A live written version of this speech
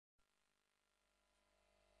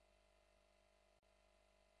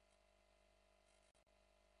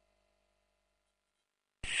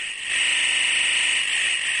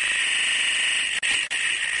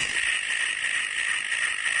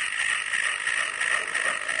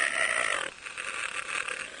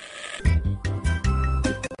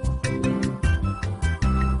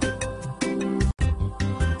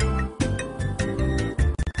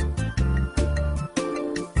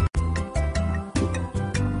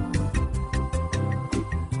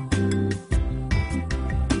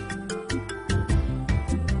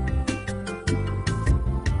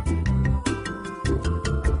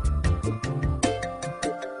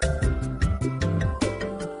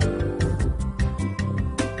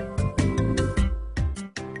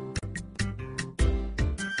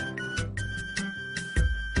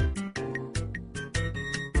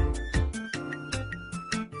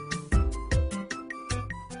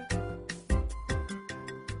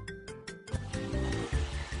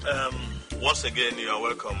Once again, you are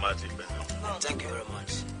welcome, Martin. No, thank you very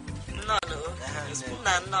much. No.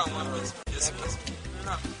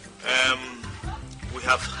 We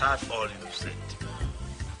have heard all you said.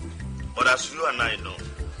 But as you and I know,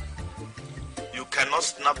 you cannot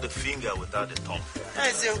snap the finger without the tongue.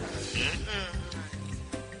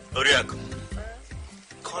 Oriako,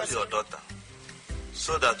 call your daughter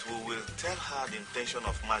so that we will tell her the intention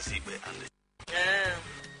of Mazibe and the...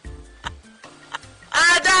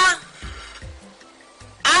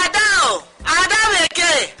 Ada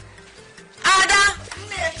Meke! Ada!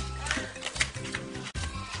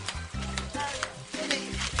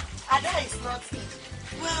 Ada is not in.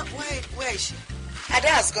 Where is she? Ada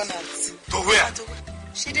has gone out. To where?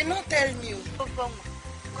 She did not tell me. Go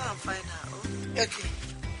and find her. Okay.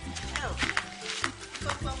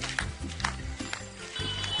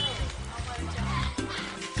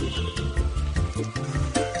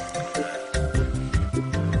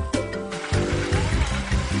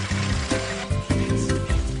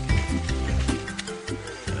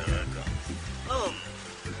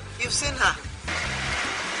 You've seen her.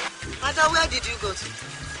 Ada, where did you go to?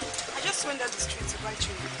 I just went down the street to buy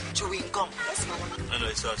chewing. Chewing gum. Yes, Mama. No,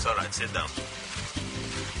 it's all right. Sit down.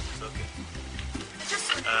 It's okay. I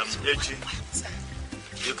just went Echi,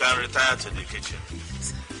 you can retire to the kitchen.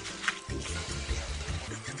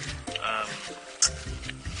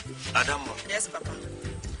 Adamo. Yes, Papa.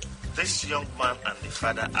 This young man and the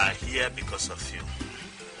father are here because of you.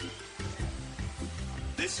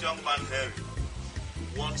 This young man, Harry,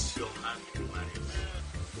 wants your hand in marriage.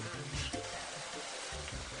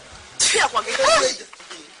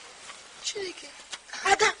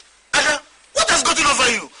 Ada, what has gotten over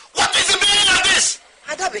you? What is the meaning of this?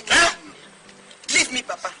 Ada Beke. Leave me,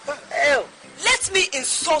 Papa. Let me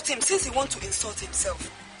insult him since he wants to insult himself.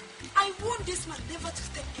 I want this man never to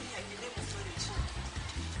step in here in the name of marriage.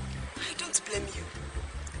 I don't blame you.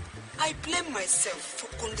 I blame myself for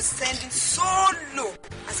condescending so low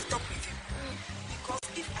as I talk with you. Because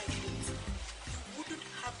if I didn't, you wouldn't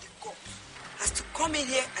have the guts as to come in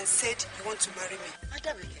here and said you want to marry me.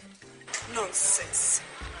 Ada Meke. Nonsense.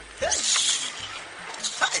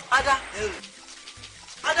 Ada.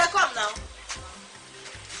 Ada, come now.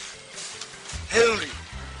 Henry.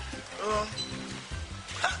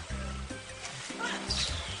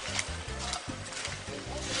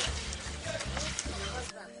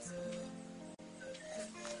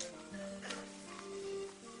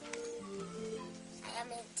 I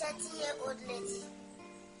am a 30-year-old lady,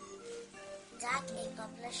 dark in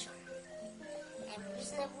complexion, and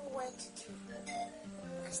reasonable well to do,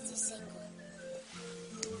 and still single.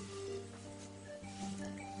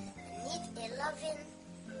 I need a loving,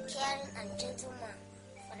 caring, and gentle man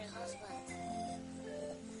for a husband.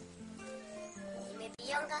 He may be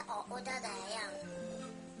younger or older than I am.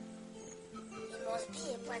 He must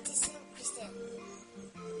be a practicing Christian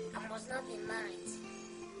and must not be married.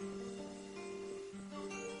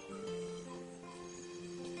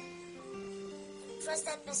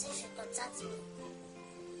 Trusted person should contact me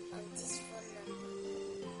on this phone number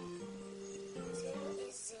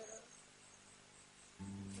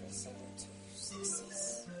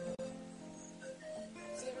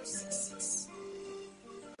 080-372-66-066.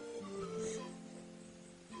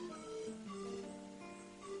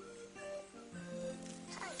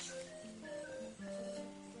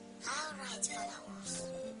 How right Father was.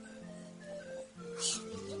 I have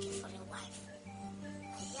been looking for a wife.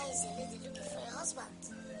 And here is a lady looking for a husband.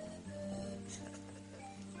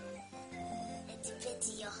 And debate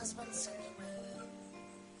your husband is on the way.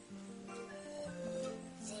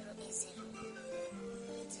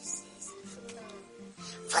 080-86.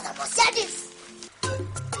 Father was said this.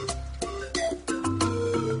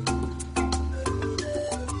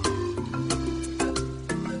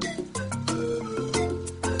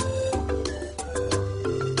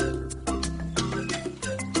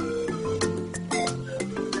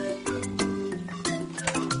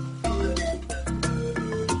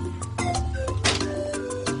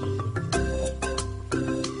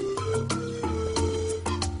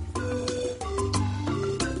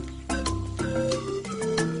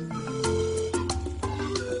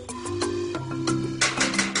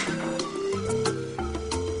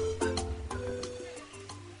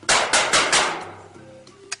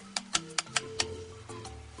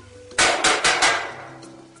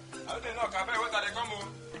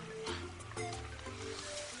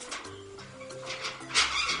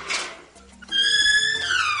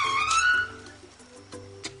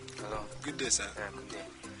 Good day, sir. Good day.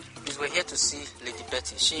 Please, we're here to see Lady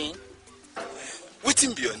Betty. She in? What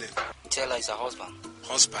be your name? Tell her it's her husband.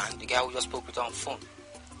 Husband? The guy who just spoke with her on phone.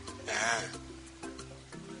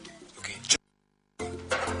 Okay.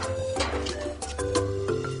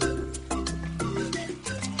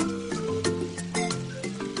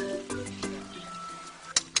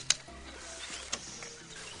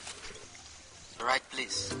 Right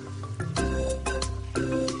place.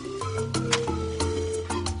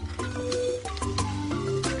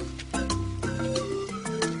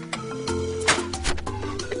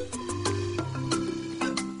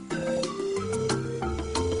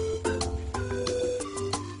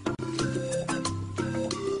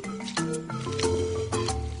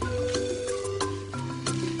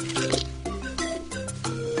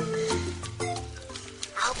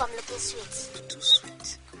 I hope I'm looking sweet. Too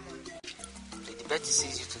sweet. Come on. Lady Betty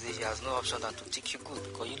sees you today. She has no option than to take you good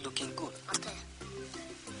because you're looking good. Okay.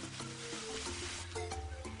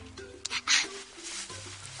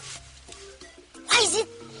 Why is it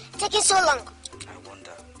taking so long? I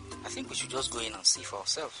wonder. I think we should just go in and see for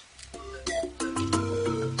ourselves.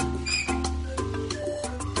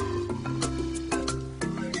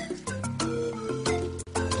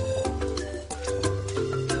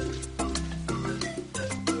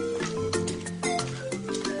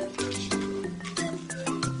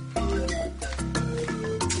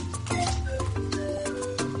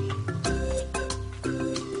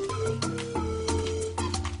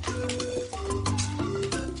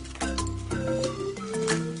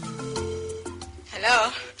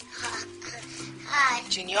 Hello, Hi.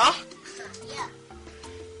 Junior? Yeah.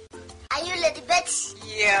 Are you Lady Betty?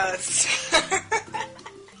 Yes.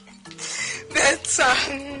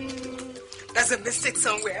 That's a mistake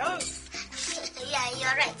somewhere else. Yeah,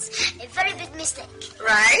 you're right. A very big mistake.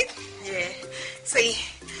 Right? Yeah. See,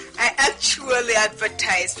 I actually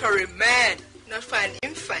advertised for a man, not for an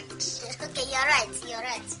infant. Okay, you're right. You're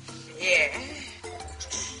right. Yeah.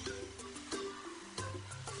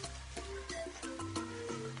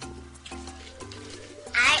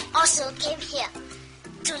 I also came here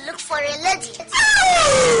to look for a lady.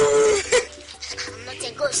 I'm not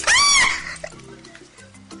a ghost.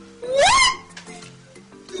 What?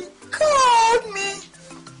 You called me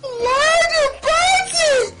Lady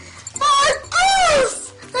Betty on us?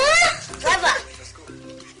 Driver,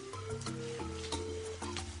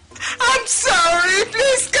 I'm sorry.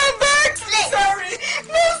 Please come back. Slate. Sorry.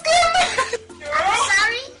 Please come back. I'm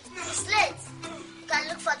sorry. It's late. You can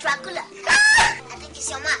look for Dracula. I think it's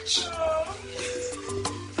your match.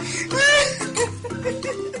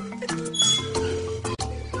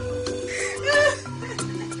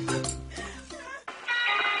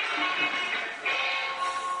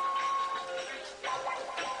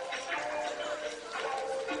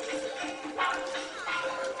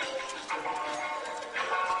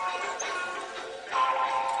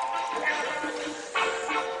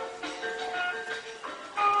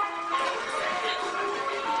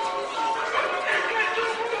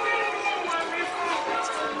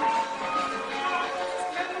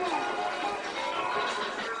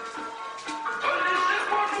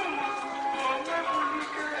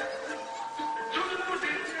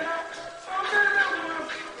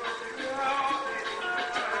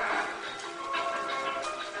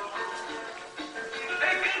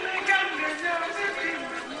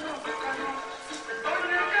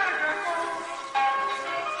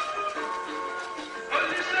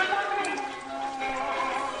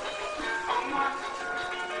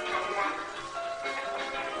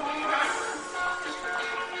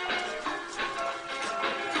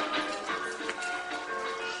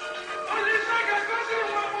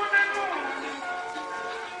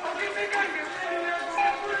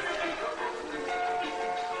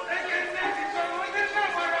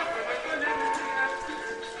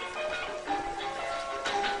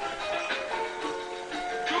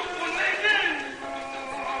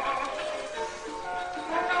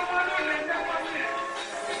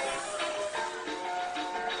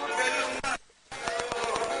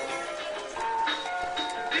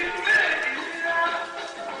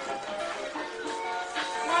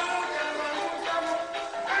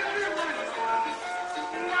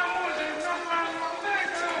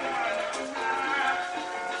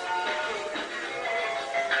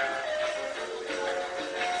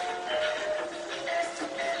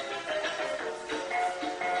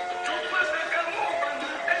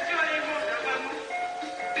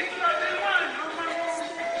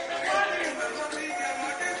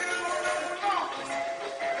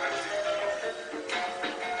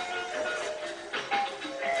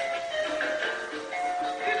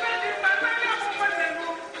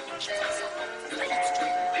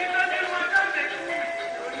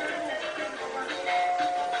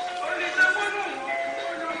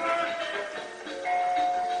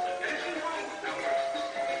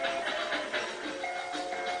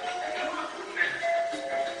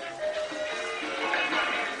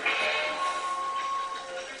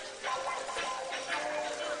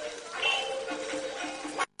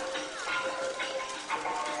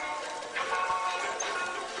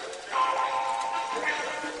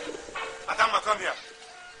 Adama, come here.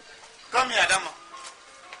 Come here, Adama.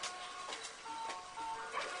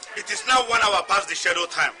 It is now 1 hour past the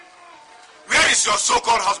scheduled time. Where is your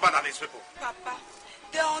so-called husband and his people? Papa,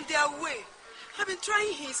 they're on their way. I've been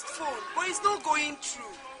trying his phone, but it's not going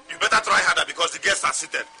through. You better try harder because the guests are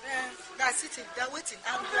seated. They're sitting. They're waiting.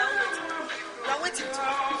 And we are waiting. We are waiting too.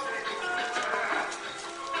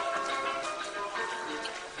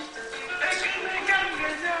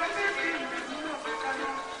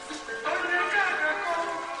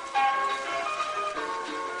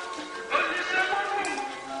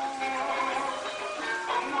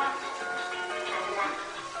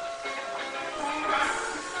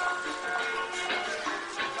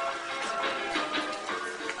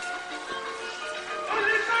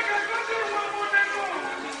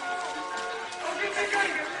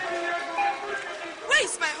 Where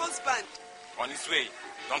is my husband? On his way.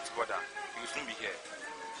 Don't bother. He will soon be here.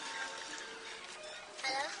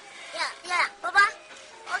 Hello? Yeah, Baba?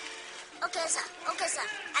 Okay, sir.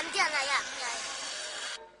 I'm there now, yeah.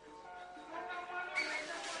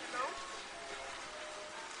 Hello?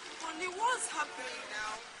 Honey, what's happening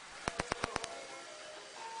now?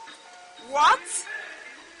 What?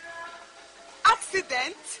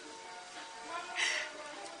 Accident?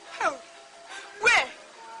 How? Where?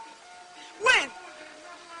 When?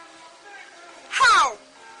 How?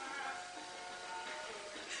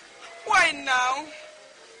 Why now?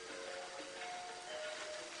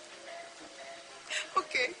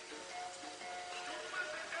 Okay.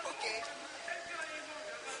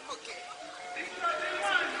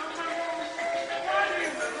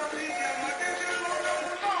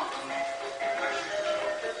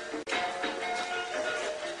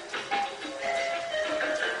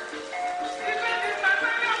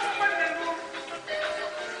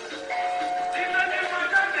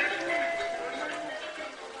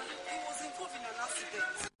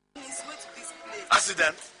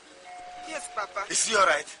 Accident? Yes, Papa. Is he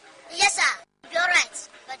alright? Yes, sir. Be all right.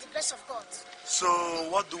 By the grace of God. So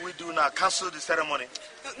what do we do now? Cancel the ceremony?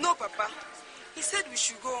 No, Papa. He said we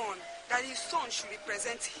should go on. That his son should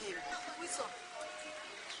represent him. Which son?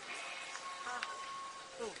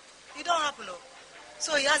 It don't happen, no.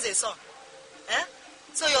 So he has a son. Eh?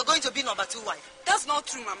 So you're going to be number 2 wife. That's not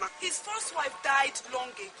true, Mama. His first wife died long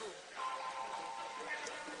ago.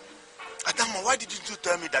 Adama, why didn't you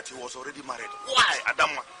tell me that he was already married? Why,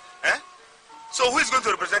 Adama? Eh? So who is going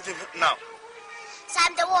to represent him now? So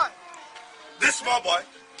I'm the one. This small boy?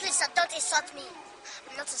 Please, sir, don't insult me.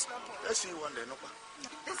 I'm not a small boy. Let's see one day, no?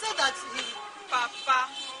 They said that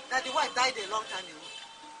that the wife died a long time ago.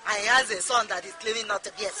 And he has a son that is claiming not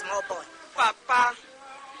to be a small boy. Papa,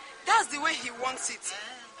 that's the way he wants it.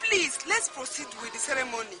 Please, let's proceed with the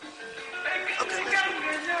ceremony. Okay, let's go.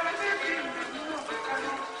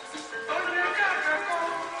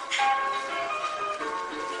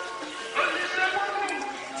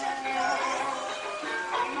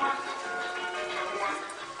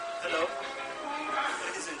 Hello,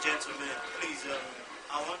 ladies and gentlemen, please,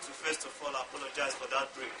 I want to first of all apologize for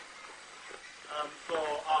that break. For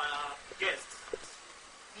our guests,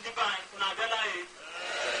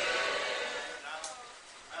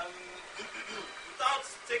 without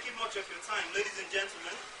taking much of your time, ladies and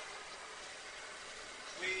gentlemen,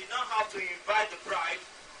 we now have to invite the bride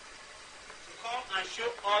to come and show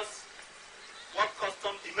us what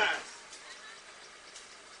custom demands.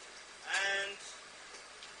 And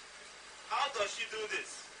how does she do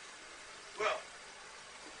this? Well,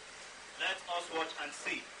 let us watch and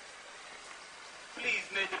see. Please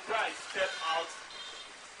may the bride step out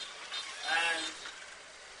and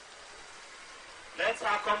let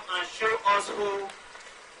her come and show us who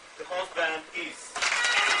the husband is.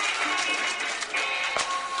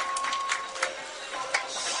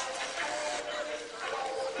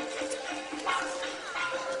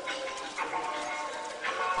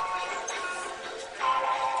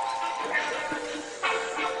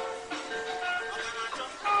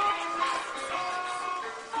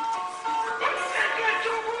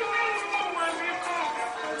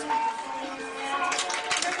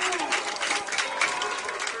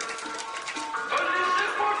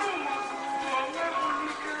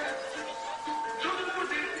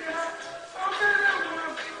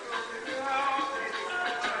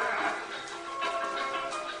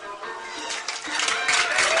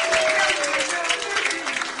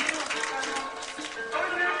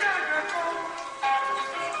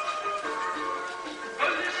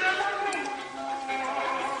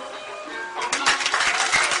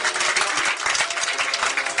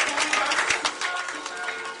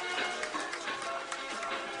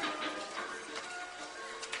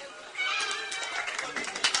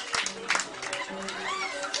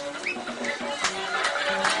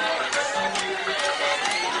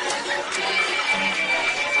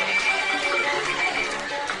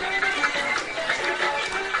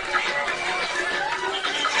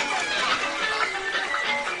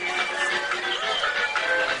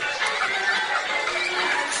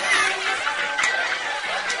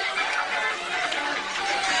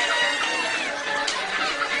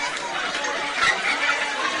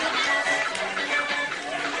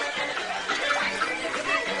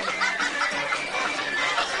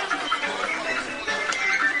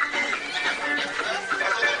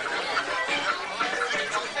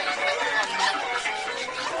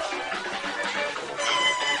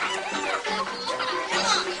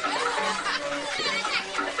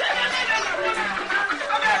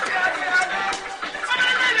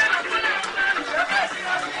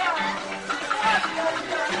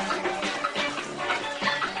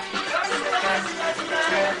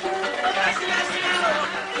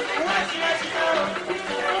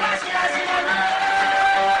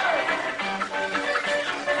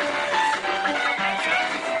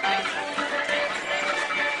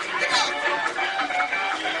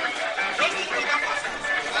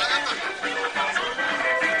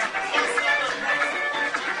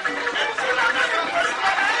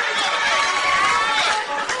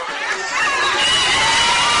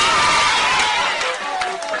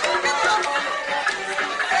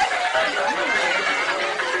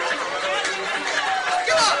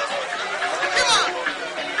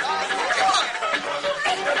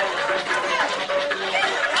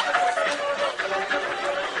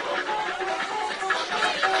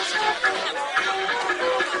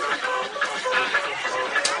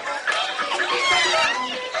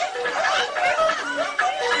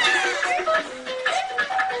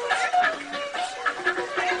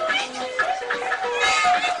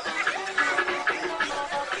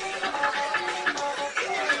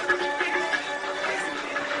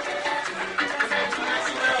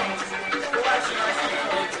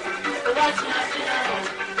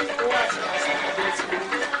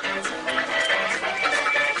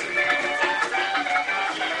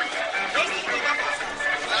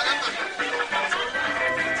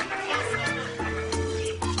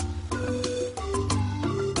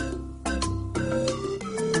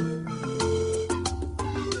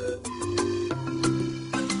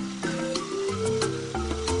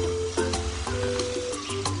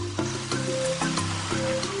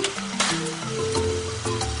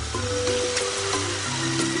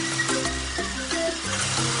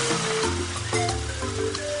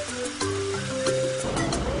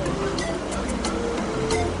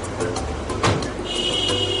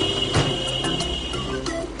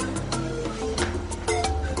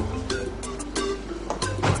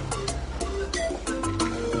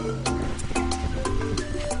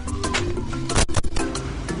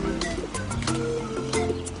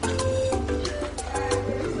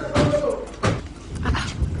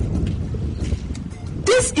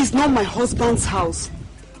 is not my husband's house.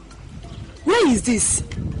 Where is this?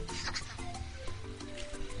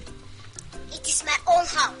 It is my own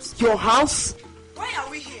house. Your house? Why are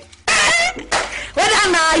we here?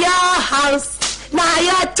 Whether now your house, now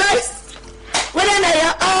your choice. Whether now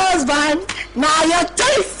your husband, now your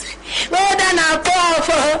choice. Whether now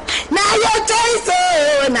powerful, now your choice.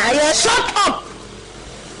 Oh, now your shut up.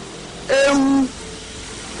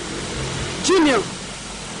 Junior,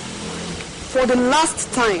 for the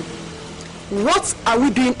last time, what are we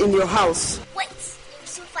doing in your house? Wait, you'll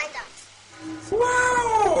soon find out.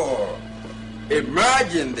 Wow!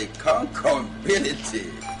 Imagine the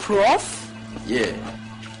concombility. Prof? Yeah.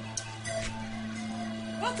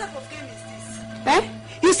 What type of game is this? Eh?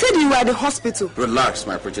 You said you were at the hospital. Relax,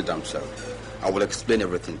 my pretty damsel. I will explain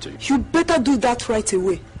everything to you. You better do that right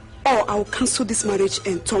away, or I will cancel this marriage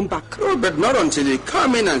and turn back. Oh, but not until you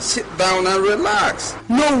come in and sit down and relax.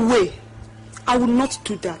 No way. I will not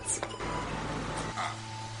do that.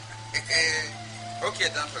 Okay,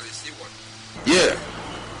 damsel, you see what? Yeah,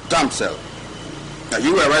 damsel. Now,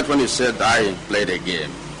 you were right when you said I played a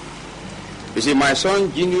game. You see, my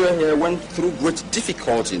son Junior here went through great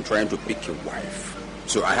difficulty in trying to pick a wife.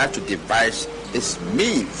 So I had to devise this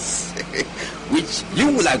means, which you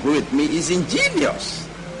will agree with me is ingenious.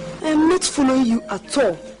 I am not following you at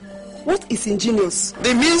all. What is ingenious?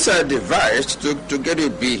 The means I devised to get you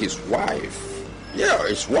to be his wife. Yeah,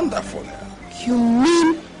 it's wonderful. You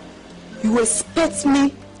mean you expect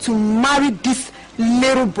me to marry this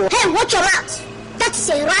little boy? Hey, watch your mouth. That is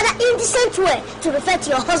a rather indecent way to refer to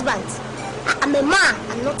your husband. I'm a man,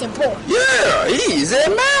 I'm not a boy. Yeah, he's a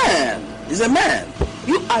man. He's a man.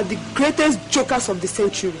 You are the greatest jokers of the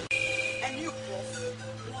century. And you, Prof,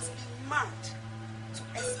 must be mad to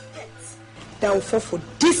expect that I will fall for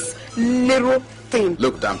this little thing.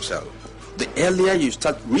 Look, damsel, the earlier you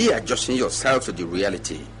start readjusting yourself to the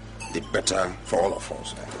reality, the better for all of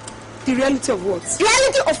us. The reality of what? The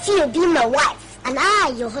reality of you being my wife and I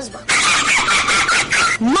your husband.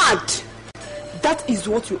 Mad! That is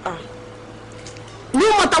what you are. No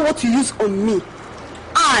matter what you use on me,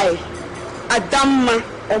 I, Adama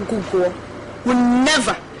Ogugo, will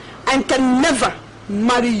never and can never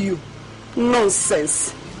marry you.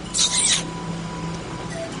 Nonsense.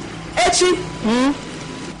 Echi,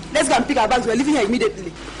 let's go and pick our bags. We're leaving here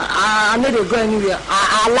immediately. I need to go anywhere.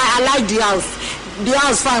 I like the house. The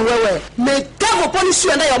house fine, well. May devil punish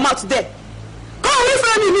you under your mouth today. Go away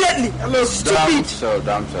from me immediately. I'm a stupid.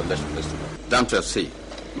 Damsel, listen. Damsel, see,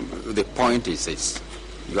 the point is this.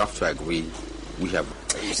 You have to agree. We have...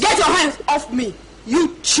 Get your hands off me.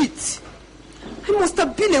 You cheat. I must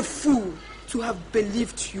have been a fool to have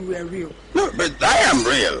believed you were real. No, but I am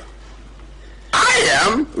real. I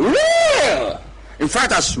am real. In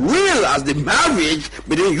fact, as real as the marriage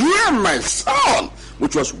between you and my son,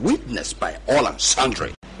 which was witnessed by all and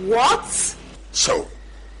sundry. What? So,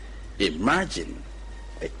 imagine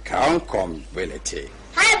the concombility.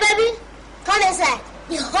 Hi, baby. Come inside.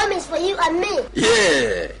 The home is for you and me.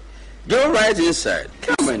 Yeah. Go right inside.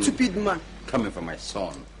 Come in. Stupid man. Come in for my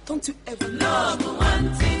son. Don't you ever love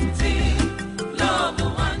Nwantinti. Love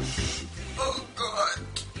Nwantinti. Oh, God.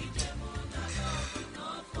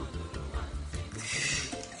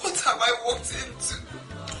 What have I walked into?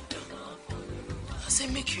 I say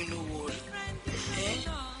make you no worry.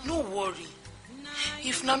 No worry.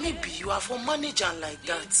 If na me be you, I for manage am like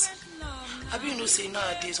that. I be no say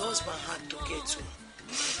nowadays husband hard to get to.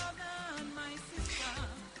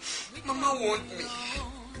 Mama warned me.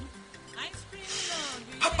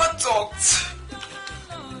 Papa talked.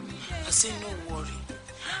 I say no worry.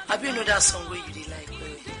 I be know that song where you dey like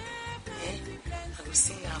well. I will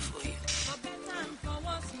sing that for you.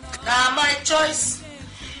 Now my choice.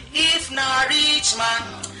 If na rich man,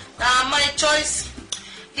 now my choice.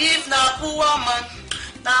 If na poor man,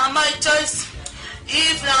 now my choice.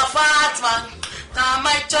 If na fat man, now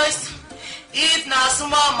my choice. If na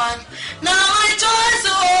small man, now my choice.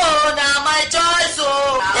 Oh, now my choice.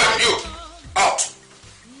 Oh. Hey, you, out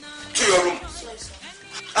to your room.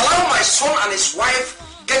 Allow my son and his wife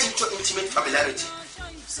get into intimate familiarity.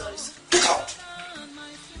 Sorry, sir. Get out.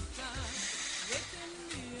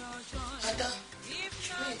 Ada,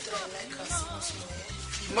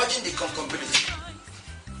 imagine the concombility.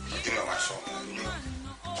 You know my son, you know.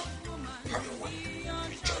 Have your way.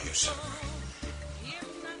 Enjoy yourself.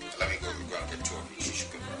 Let me go and get two of these. You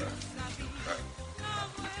should go, brother. Right.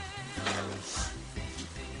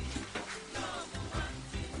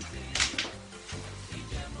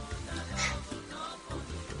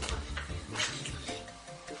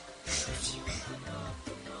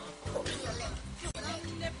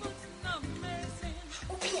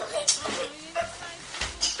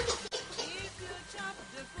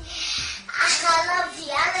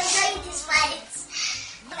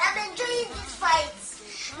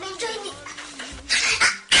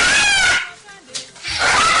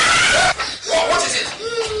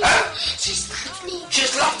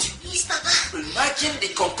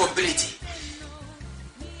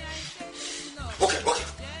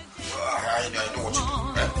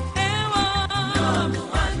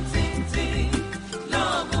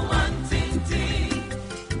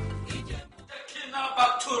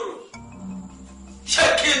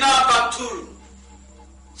 Aturu,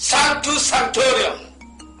 Sanctus Sanctorium,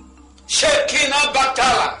 Shekina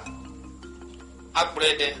Batala,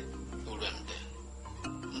 Abrede, Uremde,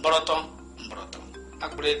 Mbroton,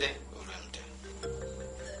 Abrede, Uremde.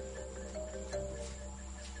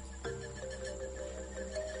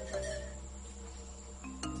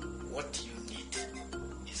 What you need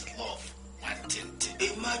is love, Nwantinti.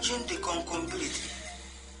 Imagine the concombility.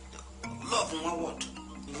 Love, what?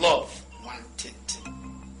 Love, Nwantinti,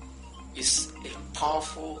 is a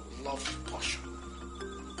powerful love potion.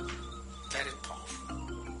 Very powerful.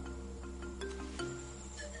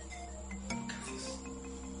 Look at this.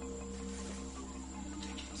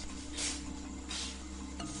 Take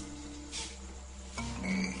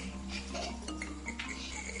it.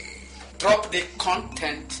 Drop the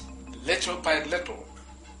content little by little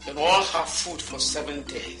in all her food for 7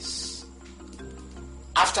 days.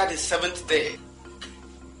 After the 7th day,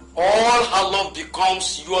 all her love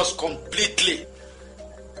becomes yours completely.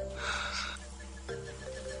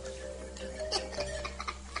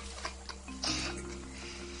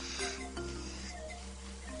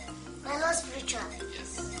 My Lord Spiritual.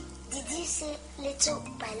 Yes. Did you say little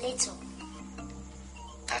by little?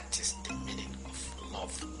 That is the meaning of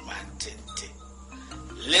love, Nwantinti.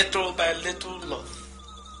 Little by little love.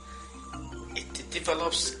 It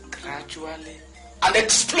develops gradually and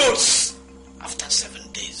explodes after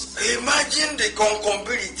 7 days. Imagine the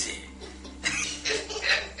concombility.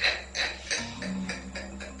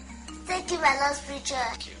 Thank you, my Lord Spiritual.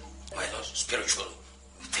 Thank you. My Lord Spiritual,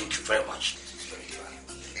 thank you very much. Spiritual.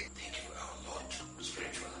 Thank you, our Lord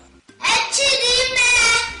Spiritual.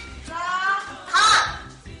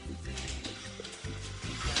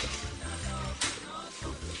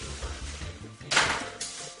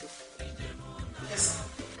 Yes.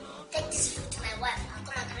 Take this food to my wife. I'll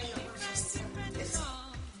come and carry your own first. Yes.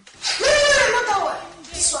 No, not that one.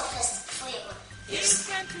 This one first, before you go. Yes.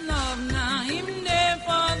 Love now, him there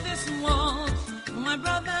for this world. My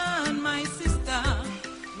brother and my sister,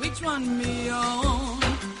 which one me your own?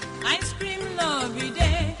 I scream love every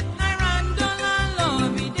day. I run dollar love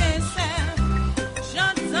every day, sir.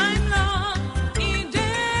 Short time love, he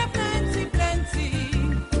day plenty, plenty.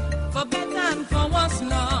 For better and for worse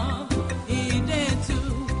love, he day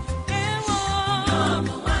too. Hey, love,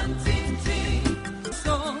 Nwantinti.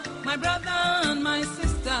 So, my brother and my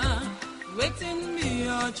sister, waiting me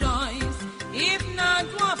your choice. If not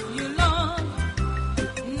what you love,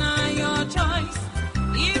 now your choice.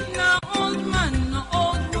 If not old man or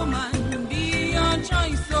old woman, be your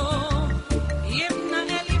choice. Oh, if not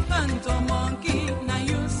elephant or monkey, now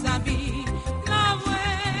you sabi. Love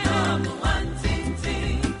way, love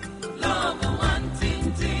Nwantinti, love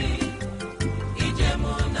Nwantinti.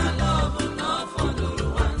 Ijemuna love no fonduru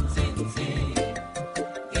Nwantinti.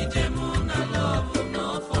 Ijemuna love no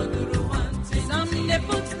fonduru Nwantinti. Some they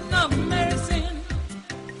put love medicine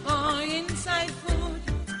or inside food.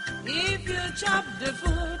 If you chop the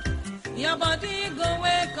food, your body go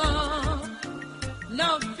wake up.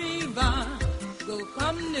 Love fever go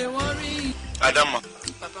come the worry. Adama,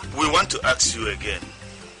 we want to ask you again.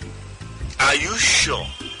 Are you sure,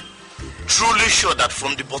 truly sure that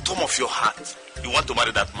from the bottom of your heart, you want to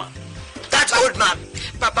marry that man? That old man.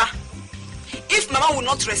 Papa, if Mama will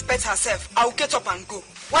not respect herself, I will get up and go.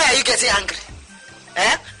 Why are you getting angry?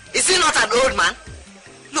 Eh? Is he not an old man?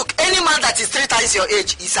 Look, any man that is 3 times your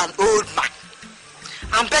age is an old man.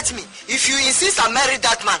 And bet me, if you insist on marry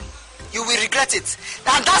that man, you will regret it.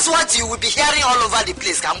 And that's what you will be hearing all over the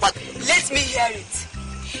place. Let me hear it.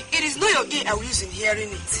 It is not your ear I will use in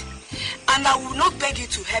hearing it. And I will not beg you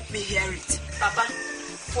to help me hear it. Papa,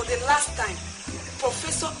 for the last time,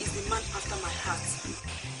 Professor is the man after my heart.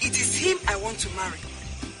 It is him I want to marry.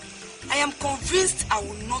 I am convinced I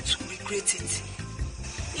will not regret it.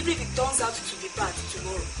 Even if it turns out to be bad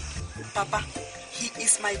tomorrow. Papa, he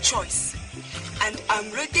is my choice. And I'm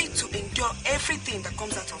ready to endure everything that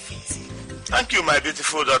comes out of it. Thank you, my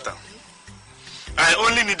beautiful daughter. I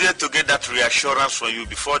only needed to get that reassurance from you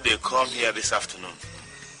before they come here this afternoon.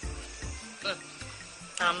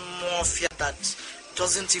 I'm more fear that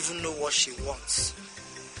doesn't even know what she wants.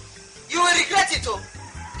 You will regret it, oh.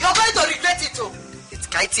 You're going to regret it, oh. It's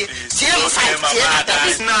Kaiti. It's okay, Mama.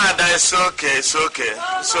 It's okay. It's okay.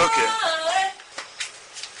 It's okay.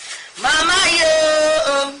 Mama,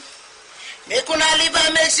 yo. Make una live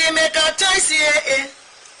and make she make a choice, yeah.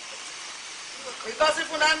 Because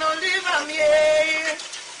if una no live and yeah.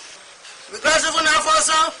 Because if una for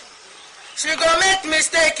some, she go make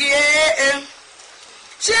mistake, yeah.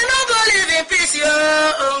 She no go live in peace, yo.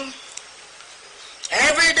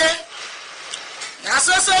 Every day. Who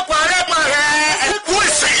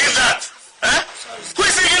is singing that? Huh? Who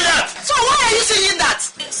is singing that? are you saying that?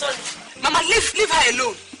 Sorry. Mama, leave her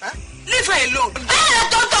alone. Huh? Leave her alone. Hey,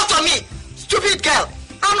 don't talk to me, stupid girl.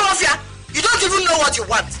 I'm not here. You don't even know what you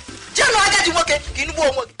want. Do you know I get you working? You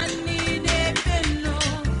know what?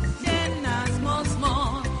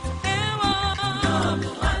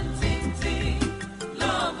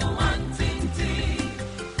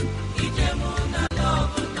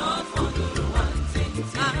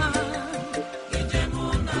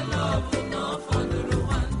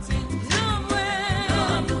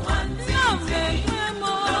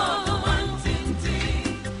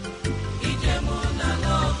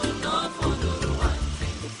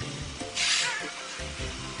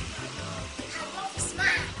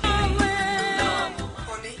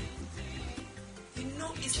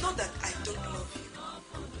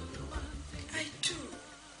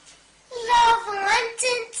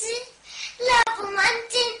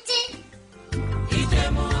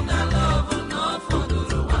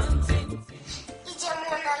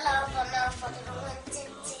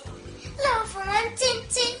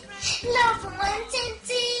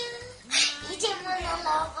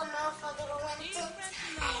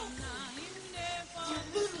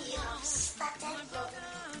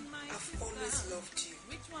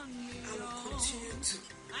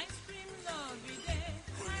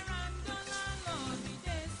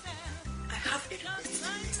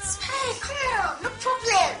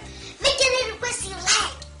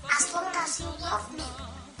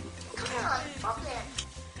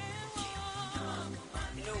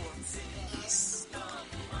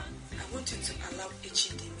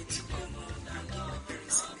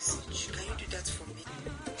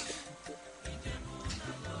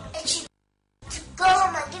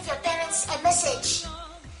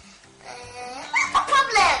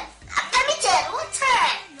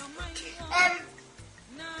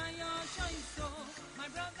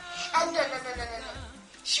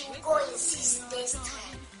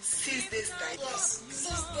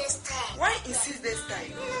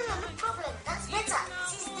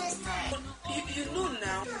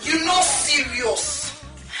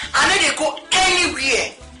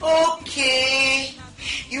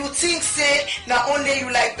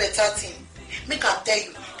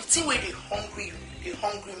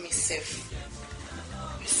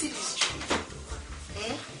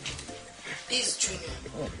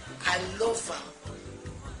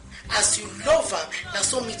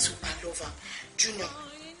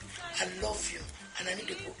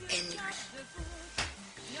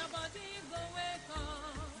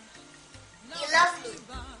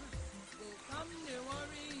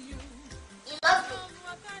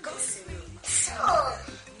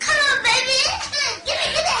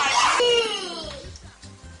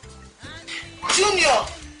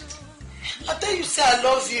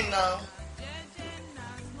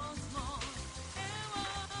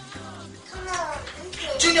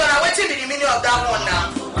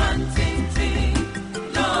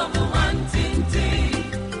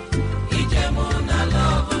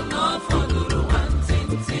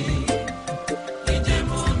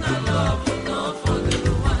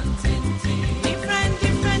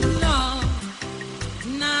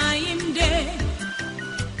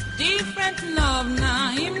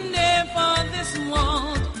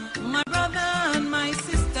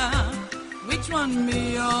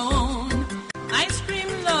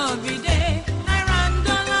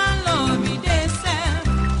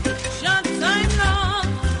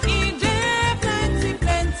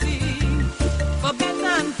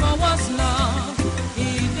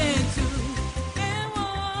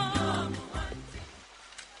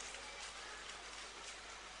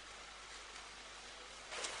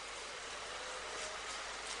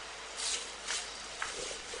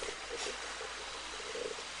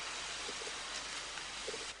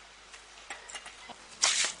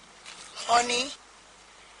 Honey,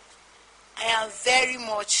 I am very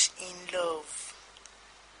much in love.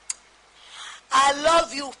 I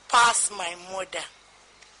love you past my mother.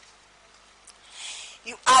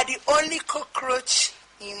 You are the only cockroach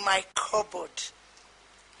in my cupboard.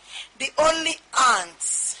 The only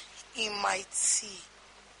ants in my tea.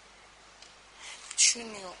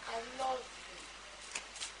 Junior, I love you.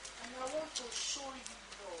 And I want to show you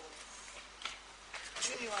love.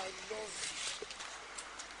 Junior, I love you.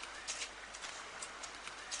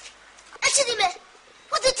 Echidime,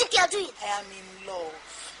 what do you think you are doing? I am in love.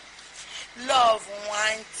 Love,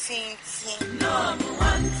 Nwantinti. Love,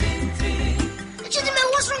 Nwantinti. Echidime,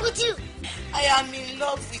 what's wrong with you? I am in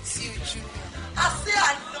love with you, Junior. I say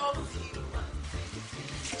I love you.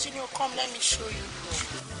 Junior, come, let me show you love.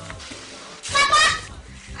 Papa!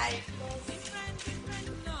 I love you.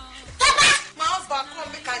 Papa! My husband,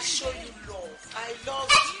 come, make I show you love. I love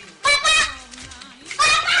you. Papa!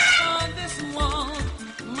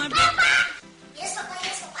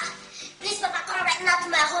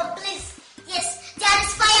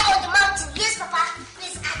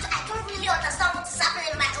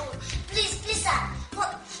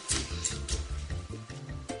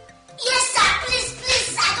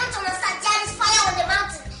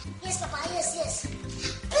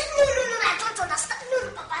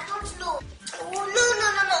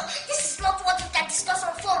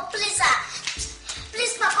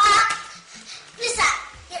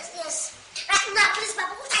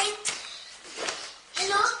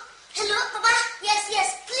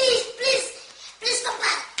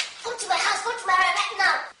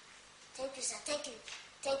 you, sir. Thank you.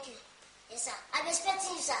 Thank you. Yes, sir. I'm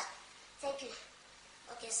expecting you, sir. Thank you.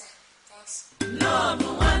 Okay, sir. Thanks. Love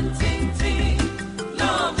Nwantinti,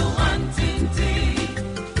 love Nwantinti.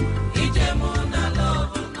 Ijemona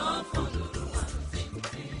love no follow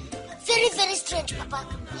Nwantinti. Very, very strange, Papa.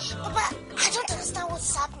 Papa, I don't understand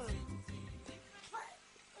what's happening. Papa,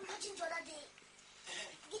 imagine the other day.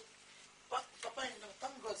 Papa,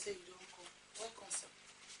 thank God say you don't go. Welcome, sir.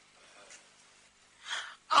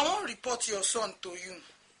 I won't report your son to you.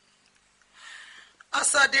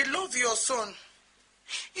 As I dey love your son,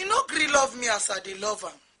 you no gree love me as I dey love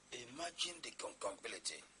him. Imagine the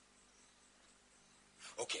compatibility.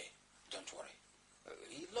 Okay, don't worry.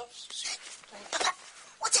 He loves you. Papa,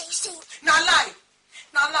 what are you saying? Now lie.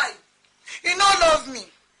 He no love me.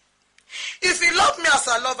 If he love me as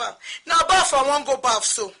I love him, now bath I won't go bath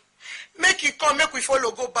so. Make he come, make we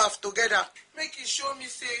follow go bath together. Make he show me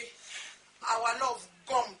say our love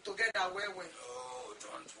come together well. Oh,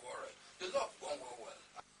 don't worry. The love gone well.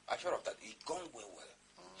 I'm sure of that. It gone well.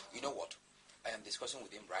 You know what? I am discussing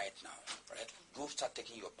with him right now. Right? Go start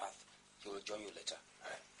taking your path. He will join you later.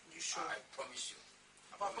 Right? You sure? I promise you.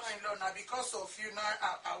 Papa, now because of you now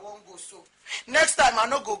I won't go so. Next time I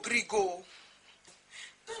no go gree go.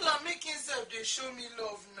 Tell him make himself they show me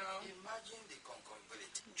love now. Imagine the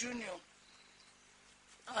compatibility. Junior,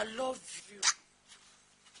 I love you.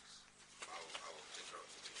 I will take care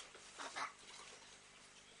of it.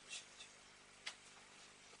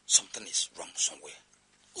 Something is wrong somewhere.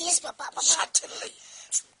 Yes, Papa. Certainly.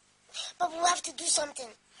 Papa, we have to do something.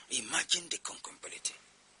 Imagine the compatibility.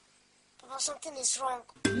 Papa, something is wrong.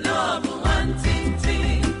 Love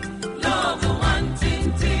Nwantinti, love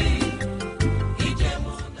Nwantinti.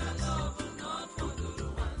 Ijemona love no follow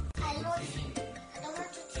Nwantinti. I love you. I don't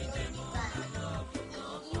want you to love me back.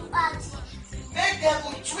 You are the... Make them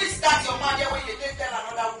twist that your man there when you take tell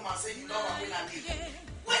another woman say you love her when I leave.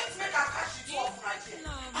 Wait, make her catch you two of my here.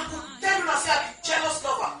 I will tell you now say I be jealous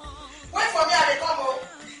lover. Wait for me, I dey come home.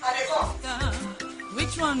 I dey come.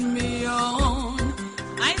 Which one me your own?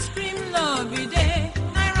 Ice cream lobby day,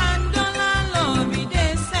 $9 lobby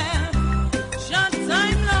day, sir. Short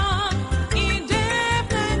time long, it day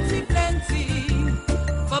plenty.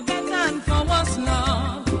 For better and for worse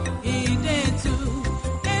love, it day too.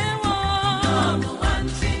 Love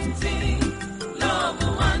Nwantinti, love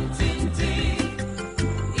Nwantinti.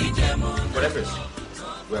 Whatever,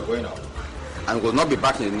 we are going out. And will not be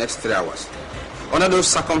back in the next 3 hours. Under those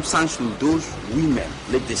circumstances, will those women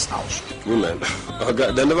leave this house? Women? Oh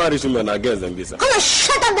God, they never reach women against them, sir. Come on,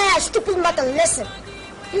 shut up there, stupid mouth, and listen.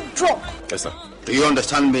 You drunk. Yes, sir. Do you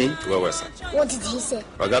understand me? Well, sir. What did he say?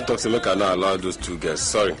 I got talks to make I not allow those two girls.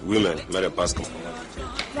 Sorry, women, let it pass.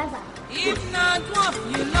 Brother. If not what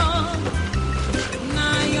you love,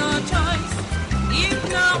 now your choice. If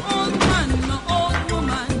not old man, no old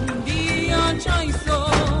woman, be your choice. So,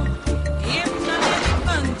 if not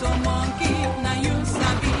elephant or monkey, now you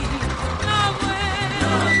sabi. Love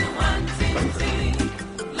Nwantinti,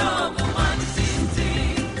 love Nwantinti.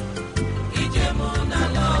 Ijemona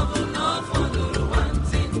love no follow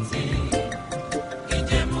Nwantinti.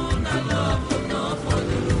 Ijemona love no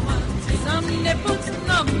follow Nwantinti. Some they put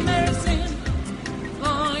love medicine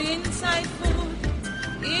for inside food.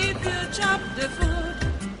 If you chop the food,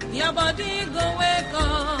 your body go wake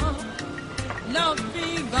up. Love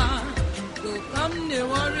fever go come they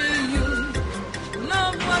worry you.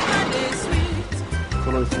 Love water they sweet.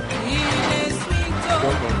 He they sweet oh.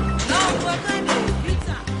 Love water they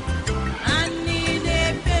bitter. And me they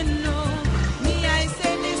pain no. Me I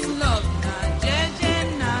say this love na jeje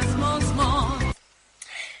na small.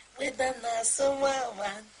 Whether na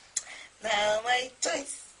someone, now my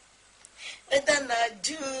choice. Whether na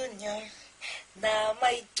junior, now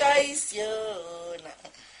my choice, yo.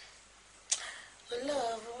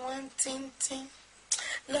 Love Nwantinti,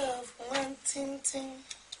 love Nwantinti.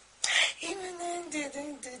 Even then,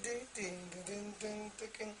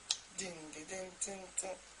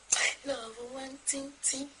 love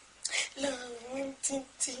Nwantinti, love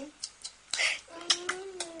Nwantinti.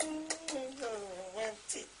 Love Nwantinti,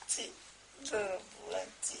 love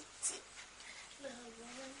Nwantinti, love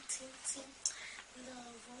Nwantinti,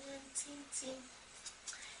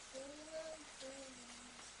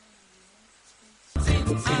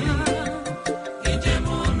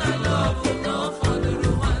 love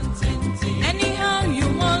Nwantinti. Anyhow you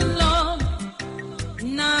want love,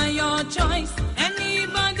 now your choice.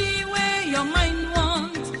 Anybody where your mind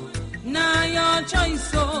wants, now your choice.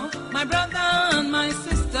 So my brother and my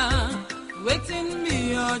sister, waiting be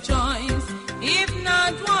your choice. If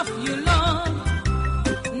not what you love,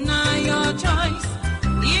 now your choice.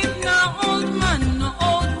 If not old man or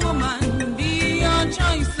old woman,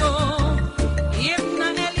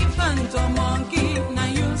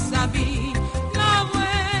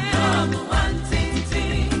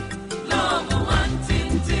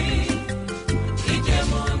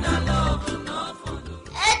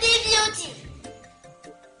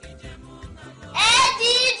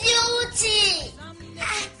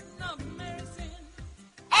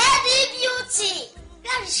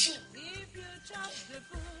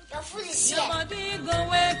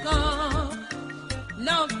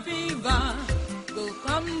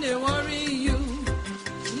 Some they worry you.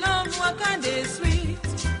 Love waka dey sweet.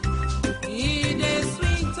 E dey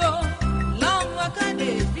sweet oh. Love waka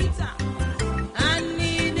dey bitter. And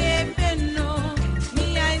e dey pain no. Me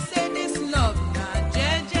I say this love na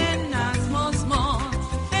jeje na small small.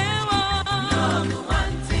 Hey, oh. Love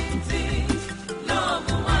Nwantinti. Love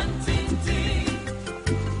Nwantinti.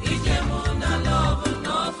 Ijemu na love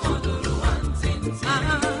no fonduru Nwantinti.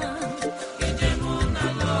 Ijemu na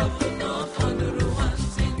love no fonduru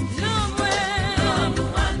Nwantinti. Love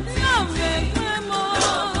Nwantinti.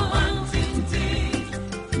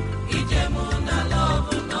 Ijemu na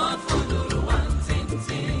love no fonduru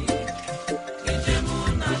Nwantinti. Ijemu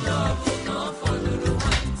na love no fonduru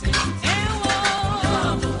Nwantinti. Ewo.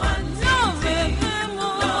 Love Nwantinti.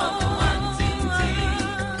 Love Nwantinti.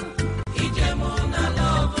 Ijemu na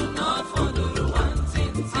love no fonduru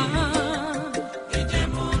Nwantinti.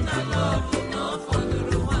 Ijemu na love no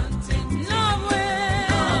fonduru Nwantinti. Love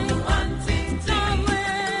Nwantinti.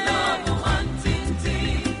 Love Nwantinti.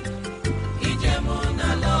 Ijemu na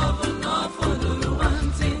love no fonduru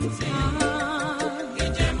Nwantinti.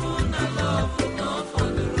 Ijemu na love no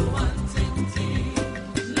fonduru Nwantinti.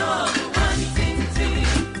 Love Nwantinti.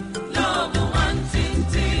 Love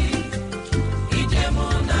Nwantinti. Ijemu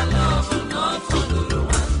na love no fonduru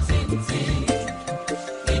Nwantinti.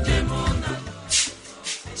 Ijemu na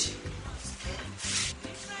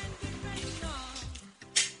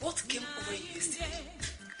What came over you yesterday?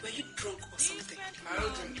 Were you drunk or something? I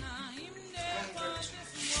don't think.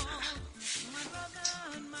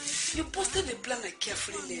 You posted a plan I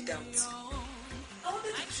carefully laid out. I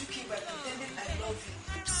wanted to trick you by pretending I love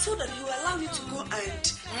you so that you allow me to go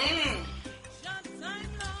and...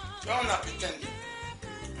 You're not pretending.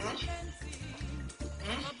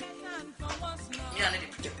 Me, I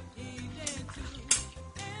didn't pretend.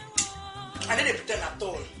 I didn't pretend at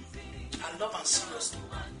all. I love and seriously.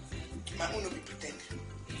 My own will be pretending.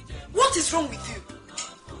 What is wrong with you?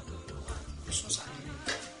 You soon sabi.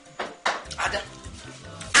 Ada,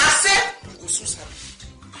 I said you go soon sabi.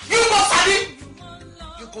 You go sabi.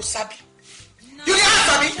 You go sabi. You can't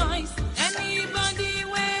sabi. choice. Anybody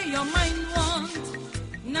where your mind wants.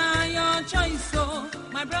 Now your choice, so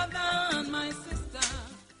my brother and my sister.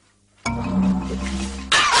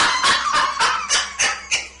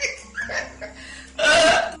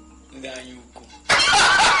 There you go.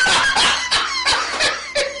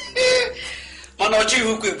 Manochi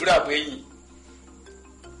huku brabo enyi.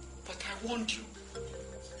 But I warned you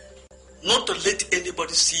not to let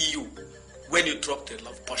anybody see you when you drop the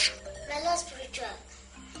love potion. My Lord spiritual.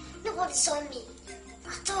 Nobody saw me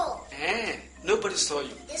at all. Nobody saw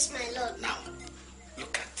you. Yes, my Lord. Now,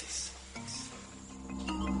 look at this.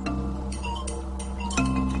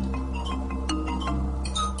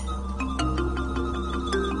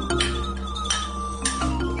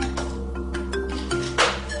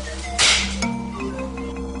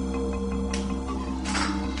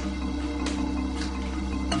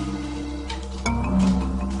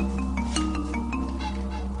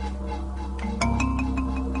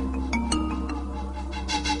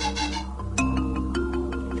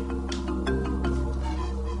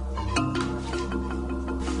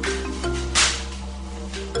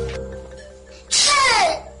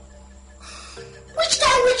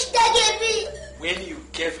 When you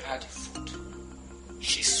gave her the food,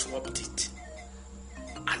 she swapped it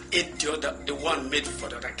and ate the one made for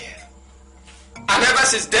the other girl. And ever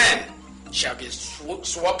since then, she has been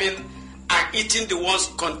swapping and eating the ones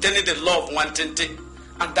containing the love Nwantinti.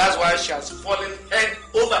 And that's why she has fallen head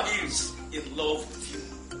over heels in love with you.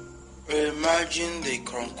 Imagine the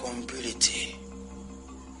compatibility.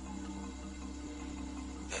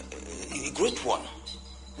 A great one.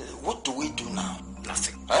 What do we do now?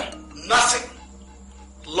 Nothing. Huh? Nothing.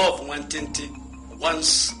 Love Nwantinti,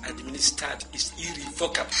 once administered, is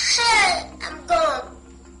irrevocable. Hey, I'm gone.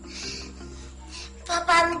 Papa,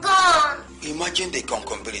 I'm gone. Imagine the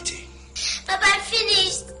compatibility. Papa, I'm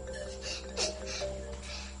finished.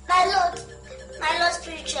 My Lord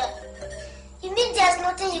spiritual. You mean there's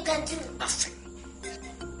nothing you can do? Nothing.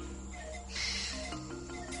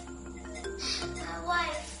 My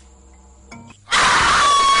wife.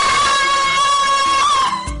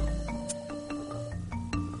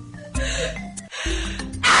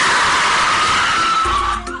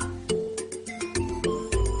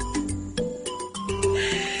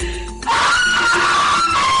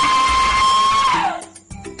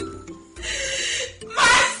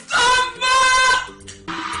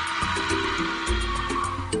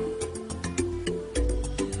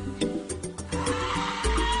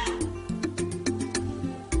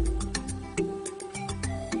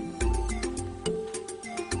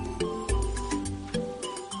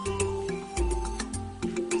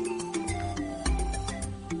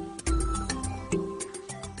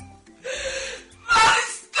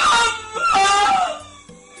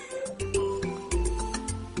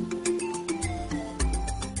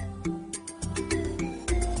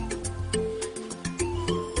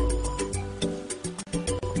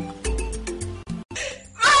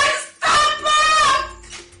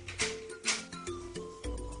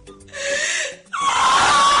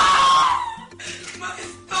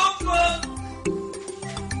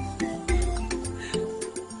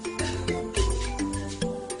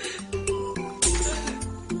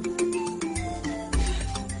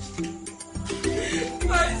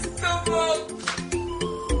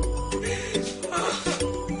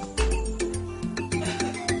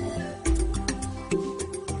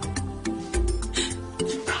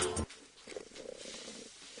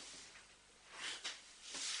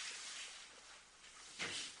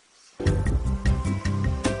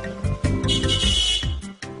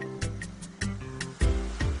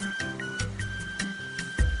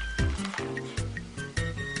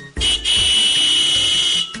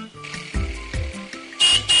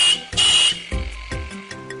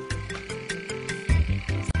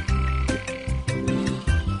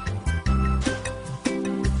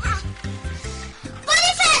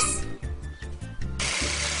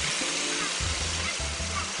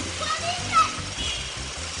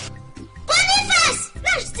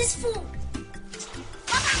 fool.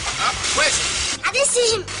 Where is he? I didn't see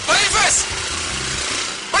him. Boniface!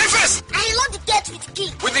 Boniface! And he locked the gate with the key.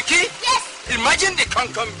 With the key? Yes. Imagine the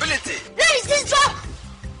concombility. Where is this drug?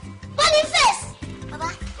 Boniface!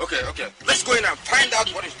 Papa. Okay. Let's go in and find out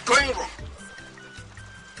what is going wrong.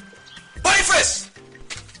 Boniface!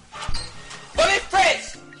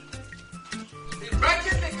 Boniface!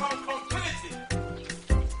 Imagine the concombility.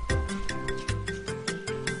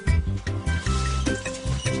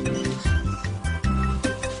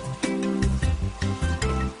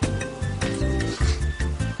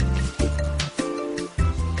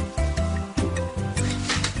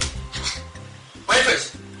 Boniface!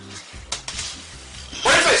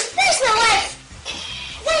 Boniface! Where's my wife?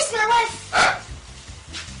 Where's my wife? Huh?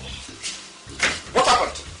 What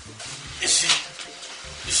happened? Is she?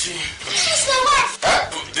 Where's my wife? Huh?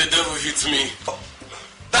 The devil hit me.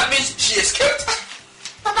 That means she escaped.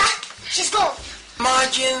 Papa, she's gone.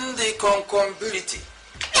 Imagine the concombility.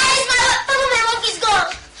 Where is my wife? Papa, my wife is gone.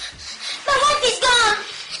 My wife is gone.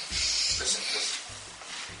 Listen.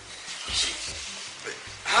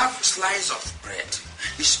 Half a slice of bread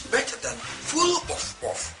is better than full of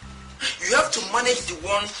puff. You have to manage the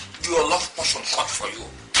one your love portion cut for you.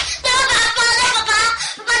 No, Papa,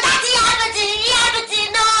 Daddy, everything.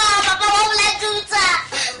 No, Papa, what will I do, sir?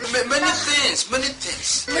 Many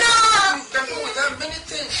things. No. You can go without many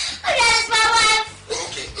things. Where is my wife?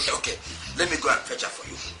 Okay. Let me go and fetch her for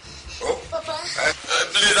you. Oh? Papa.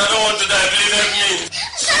 Please, I don't want to die. Please help me.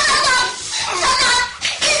 Shut up.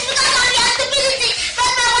 It's because of your stupidity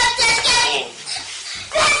that my wife to escape.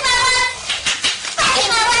 Where's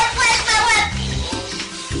my wife? Where's my wife?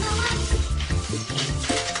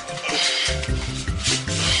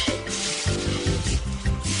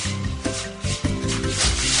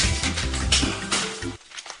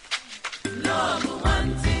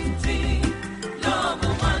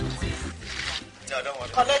 No, don't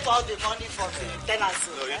worry. Collect all the money for the tenants.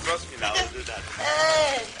 No, you trust me now. I'll do that.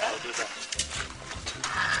 Hey. I'll do that.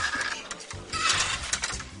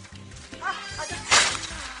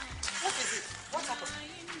 What is it? What happened?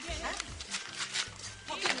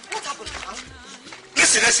 Okay, what happened now?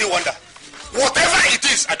 Listen, let's see, Wonder. Whatever it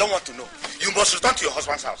is, I don't want to know. You must return to your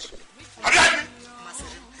husband's house. Have you heard me?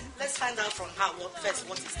 Let's find out from her what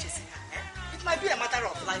is chasing her. It might be a matter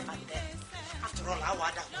of life and death. After all, our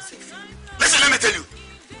Wada was safe. Listen, let me tell you.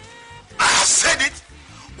 I have said it.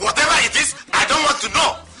 Whatever it is, I don't want to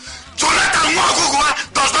know. Jonathan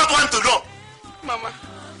Mwagugua does not want to know. Mama,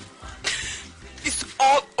 it's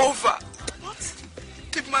all over. What?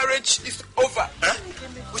 The marriage is over. Huh?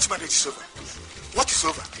 Which marriage is over? What is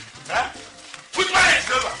over? Huh? Which marriage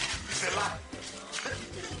is over? It's a lie.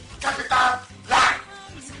 Capital lie.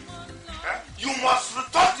 Huh? You must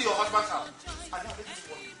return to your husband's house. And now let me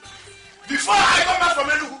warn you. Before I come back from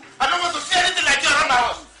Enugu, I don't want to see anything like you around my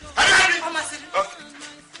house. Have you heard me? Okay.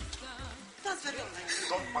 That's very unlikely.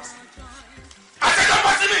 Don't pass me. I said don't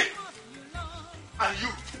pass me. And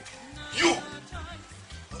you.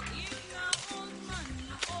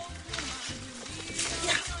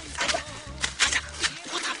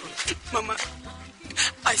 What happened? Mama,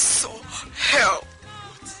 I saw hell.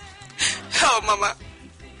 Hell, Mama.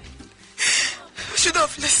 I should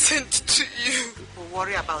have listened to you. We'll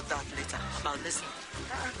worry about that later. About listening.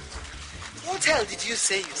 What hell did you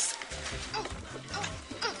say you saw?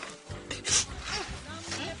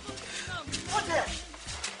 What hell?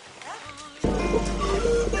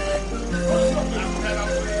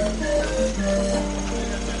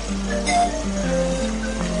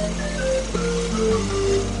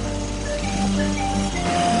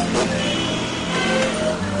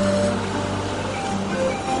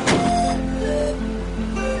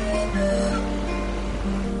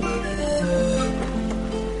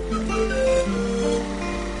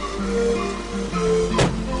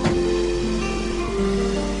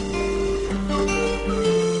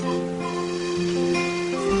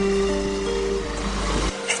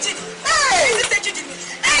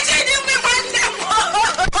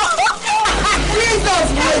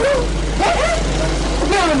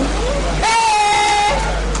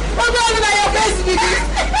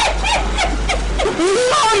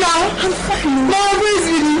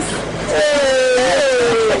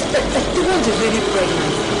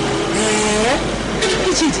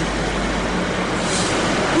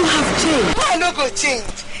 You have changed. I no go change.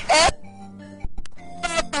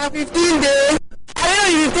 15 days. I don't know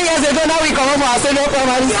you 15 years ago now we come home and say no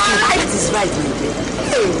primary school. That is right, my dear.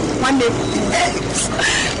 Hey, one day.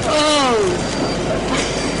 Oh.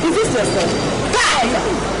 Is this your son? Hi.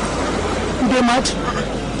 You dey mad?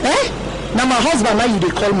 Eh? Now my husband, now you dey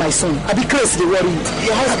call my son. I be crazy, they worry you.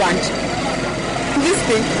 Your husband? This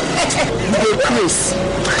thing, you Chris.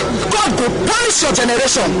 God will punish your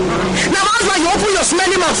generation. Now, husband, you open your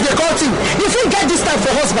smelly mouth, they call him. If you get this time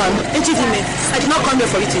for husband, ain't it me? I did not come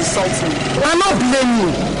here for you to insult me. I'm not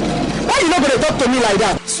blaming you. Why you not going to talk to me like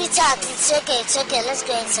that? Sweetheart, it's okay. Let's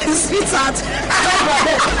go inside. Sweetheart.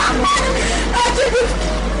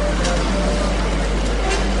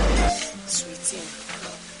 Sweetie,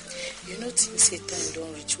 you know things say time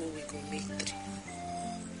don't reach where we go make 3.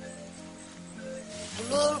 You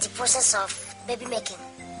mean the process of baby making?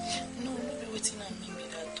 No, maybe waiting I mean me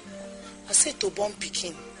that too. I said to born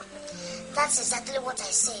picking. That's exactly what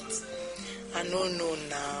I said. I don't know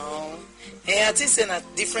now. I think it's a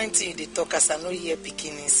different thing they talk as I know here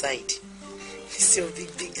picking inside. It's your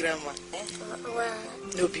big grammar. Well,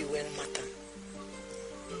 no be well matter.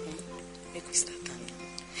 Make we start.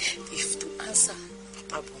 If to answer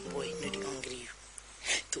Papa Bomboy, no they hungry you.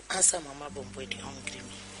 To answer Mama Bomboy, they hungry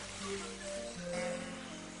me.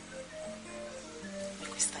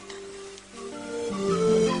 Make we start.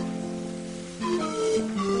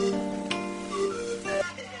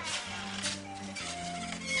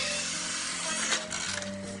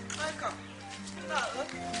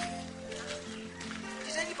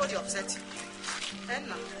 Did anybody upset you?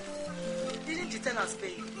 Enna, didn't the tenants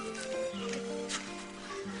pay you?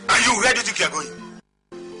 And you, where do you think you are going?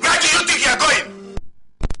 Where do you think you are going?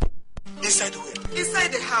 Inside where?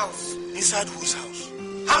 Inside the house. Inside whose house?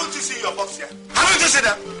 Haven't you seen your box here? Haven't you seen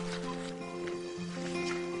them?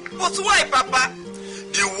 But why, Papa?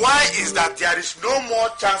 The why is that there is no more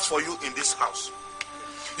chance for you in this house.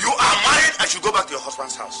 You are married and should go back to your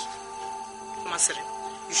husband's house. Masiri,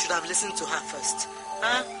 you should have listened to her first.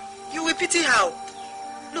 Huh? You will pity her.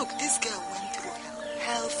 Look, this girl went through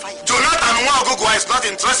hellfire. Jonathan Nwagogwa is not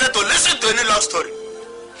interested to listen to any love story.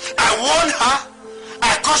 I warned her,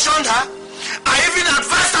 I cautioned her, I even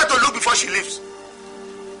advised her to look before she leaves.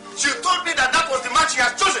 She told me that was the man she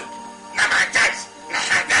has chosen. Now my dad,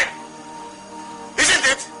 isn't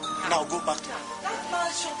it? Now go back to her. That man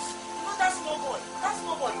shows. You know that small boy. That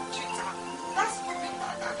small boy treats her. That small boy.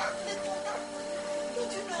 Don't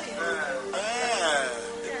you know him?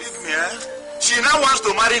 She now wants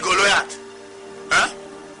to marry Goliath. Huh?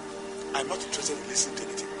 I'm not interested in listening to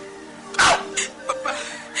anything. Ow! Papa,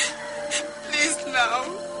 please now.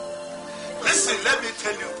 Listen, let me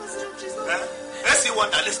tell you. Let's see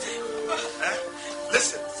what I listen.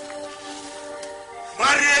 Listen.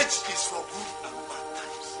 Marriage is for good and bad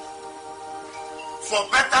times. For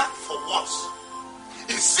better, for worse.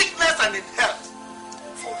 In sickness and in health.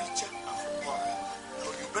 For richer and for poorer.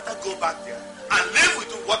 Now you better go back there and live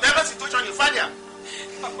with whatever situation you find here.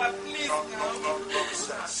 Papa, please no, now. No,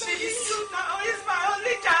 sir. Please now. He's my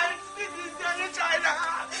only child. This is the only child I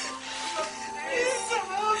have. Please,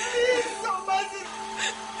 Papa, please, so much.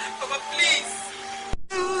 Papa, please.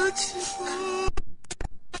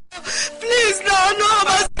 Please now, no,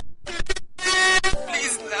 Papa.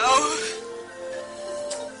 Please now.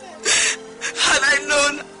 Had I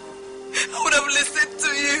known, I would have listened to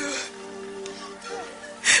you.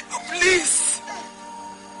 Please.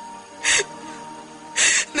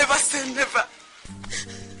 Never say never.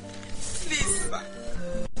 Please, sir.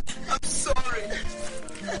 I'm sorry.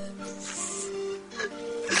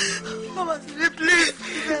 Mama, please,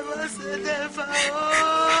 never say never.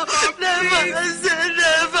 Oh, never say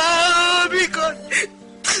never. Oh, because...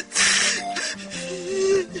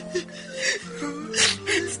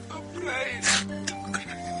 Stop crying.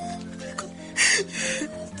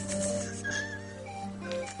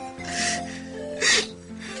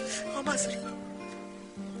 Mama,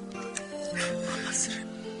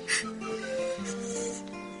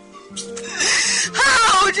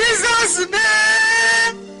 oh, Jesus,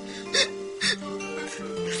 man!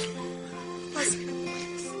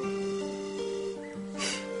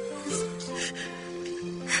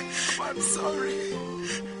 I'm sorry.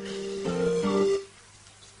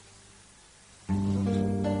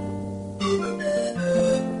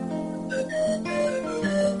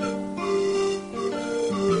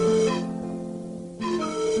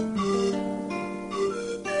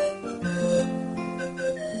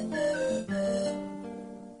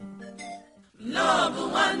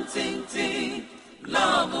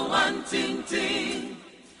 Nwantinti,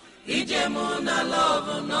 Ijemuna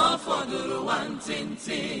love no foduru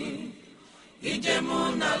Nwantinti,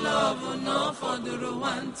 Ijemuna love no foduru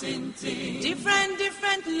Nwantinti.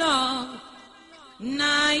 Different love,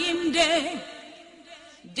 na him day.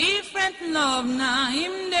 Different love, na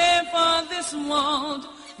him day for this world.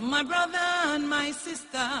 My brother and my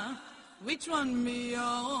sister, which one me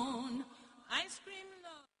your